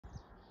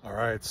All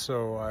right,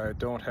 so I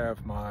don't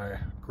have my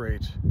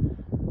great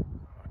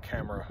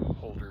camera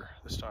holder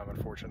this time,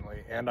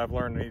 unfortunately, and I've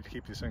learned I need to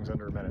keep these things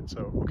under a minute.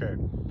 So, okay,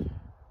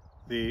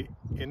 the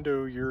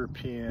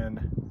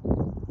Indo-European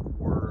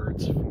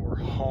words for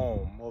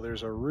home. Well,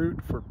 there's a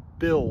root for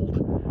build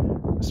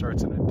that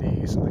starts in a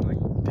D, something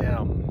like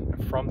dem,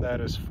 and from that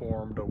is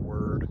formed a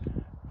word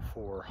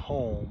for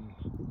home,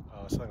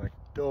 something like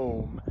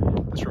dome,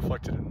 that's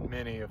reflected in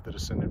many of the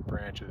descendant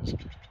branches.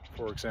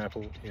 For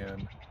example,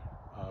 in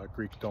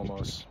Greek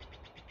domos,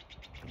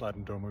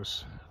 Latin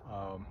domus,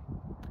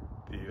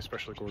 the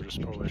especially gorgeous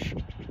Polish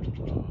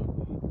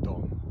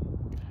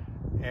dom.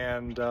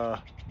 And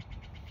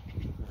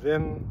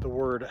then the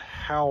word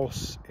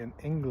house in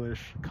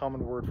English,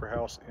 common word for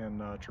house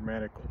in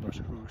Germanic Old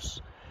Norse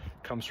hus,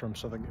 comes from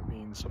something that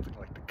means something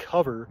like to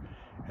cover.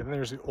 And then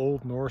there's the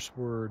Old Norse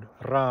word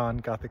ran,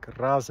 Gothic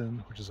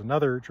rasen, which is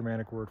another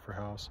Germanic word for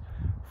house,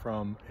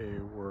 from a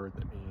word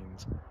that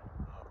means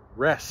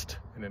rest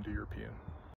in Indo-European.